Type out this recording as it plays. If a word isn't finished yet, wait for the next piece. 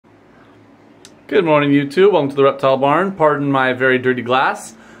Good morning, YouTube. Welcome to the Reptile Barn. Pardon my very dirty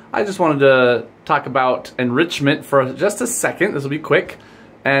glass. I just wanted to talk about enrichment for just a second. This will be quick.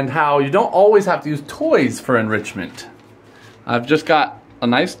 And how you don't always have to use toys for enrichment. I've just got a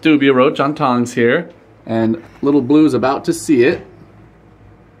nice dubia roach on tongs here. And little Blue's about to see it.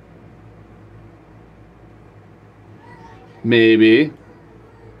 Maybe.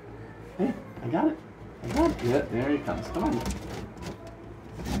 Hey, I got it. I got it. Yeah, there he comes. Come on.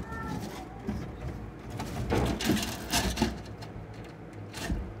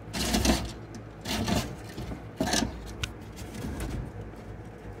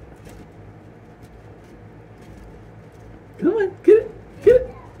 Come on, get it, get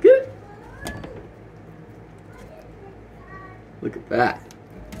it, get it. Look at that.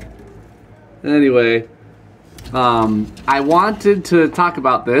 Anyway, I wanted to talk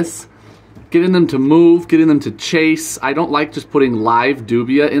about this. Getting them to move, getting them to chase. I don't like just putting live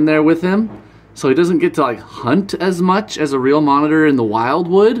dubia in there with him. So he doesn't get to like hunt as much as a real monitor in the wild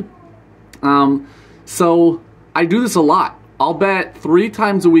would. So I do this a lot. I'll bet 3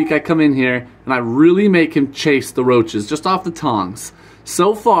 times a week I come in here and I really make him chase the roaches just off the tongs.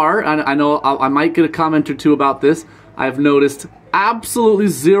 So far, I know I might get a comment or two about this, I've noticed absolutely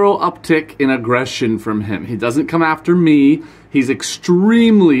zero uptick in aggression from him. He doesn't come after me. He's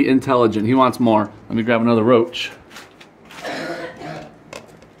extremely intelligent. He wants more. Let me grab another roach.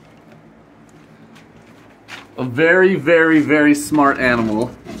 A very, very, very smart animal.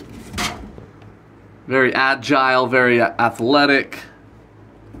 Very agile, very athletic.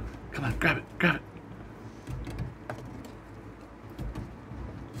 Come on, grab it, grab it.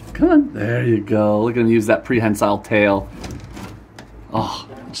 Come on, there you go. Look at him use that prehensile tail. Oh,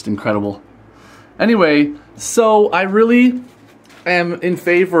 just incredible. Anyway, so I really am in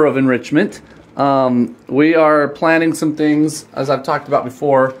favor of enrichment. We are planning some things, as I've talked about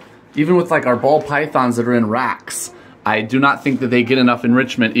before, even with like our ball pythons that are in racks. I do not think that they get enough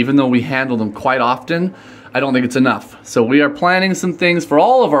enrichment, even though we handle them quite often. I don't think it's enough. So we are planning some things for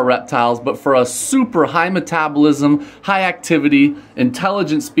all of our reptiles, but for a super high metabolism, high activity,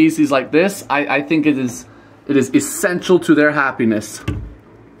 intelligent species like this, I think it is essential to their happiness.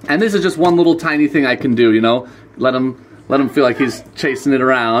 And this is just one little tiny thing I can do, you know? Let him feel like he's chasing it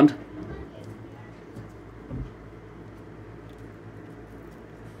around.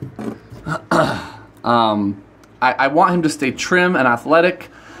 I want him to stay trim and athletic.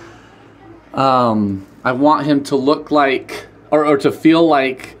 I want him to look like, or to feel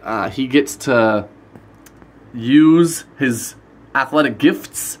like he gets to use his athletic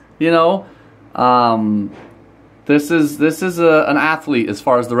gifts, you know? This is an athlete as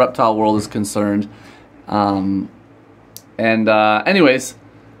far as the reptile world is concerned. Anyways,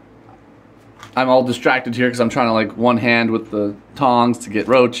 I'm all distracted here because I'm trying to like one hand with the tongs to get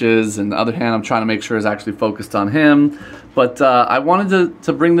roaches, and the other hand I'm trying to make sure is actually focused on him. But I wanted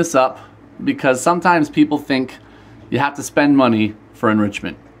to bring this up because sometimes people think you have to spend money for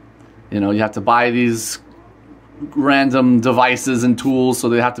enrichment. You know, you have to buy these random devices and tools, so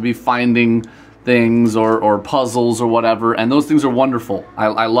they have to be finding things or puzzles or whatever, and those things are wonderful.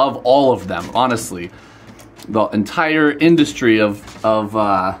 I love all of them, honestly. The entire industry of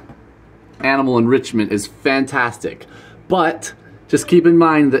animal enrichment is fantastic, but just keep in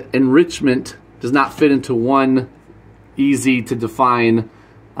mind that enrichment does not fit into one easy to define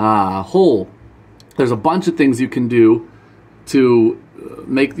whole. There's a bunch of things you can do to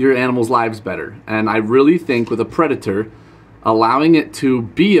make your animals' lives better, and I really think with a predator, allowing it to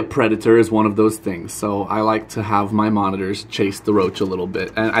be a predator is one of those things. So I like to have my monitors chase the roach a little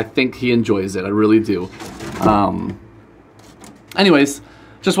bit, and I think he enjoys it. I really do. Anyways,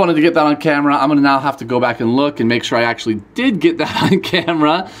 just wanted to get that on camera. I'm gonna now have to go back and look and make sure I actually did get that on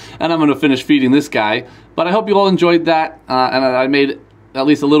camera, and I'm gonna finish feeding this guy. But I hope you all enjoyed that, and I made at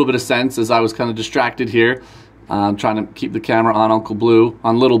least a little bit of sense as I was kind of distracted here, trying to keep the camera on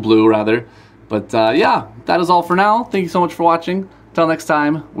Little Blue rather. But yeah, that is all for now. Thank you so much for watching. Until next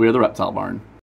time, we're the Reptile Barn.